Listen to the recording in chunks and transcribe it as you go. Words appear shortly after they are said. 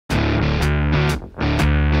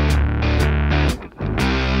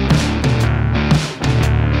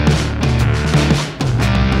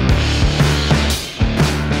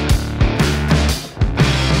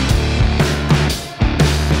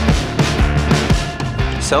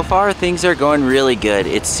So far things are going really good.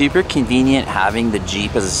 It's super convenient having the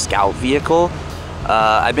Jeep as a scout vehicle.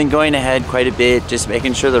 I've been going ahead quite a bit, just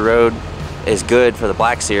making sure the road is good for the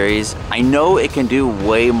Blacke Series. I know it can do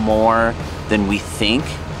way more than we think.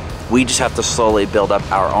 We just have to slowly build up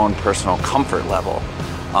our own personal comfort level.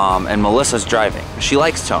 And Melissa's driving. She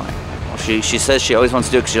likes towing. She says she always wants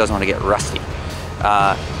to do it because she doesn't want to get rusty.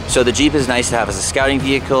 So the Jeep is nice to have as a scouting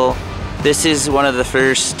vehicle. This is one of the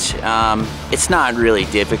first, it's not really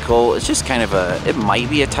difficult. It's just kind of it might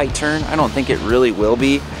be a tight turn. I don't think it really will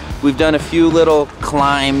be. We've done a few little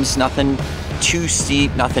climbs, nothing too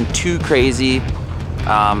steep, nothing too crazy.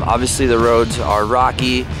 Obviously the roads are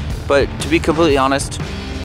rocky, but to be completely honest,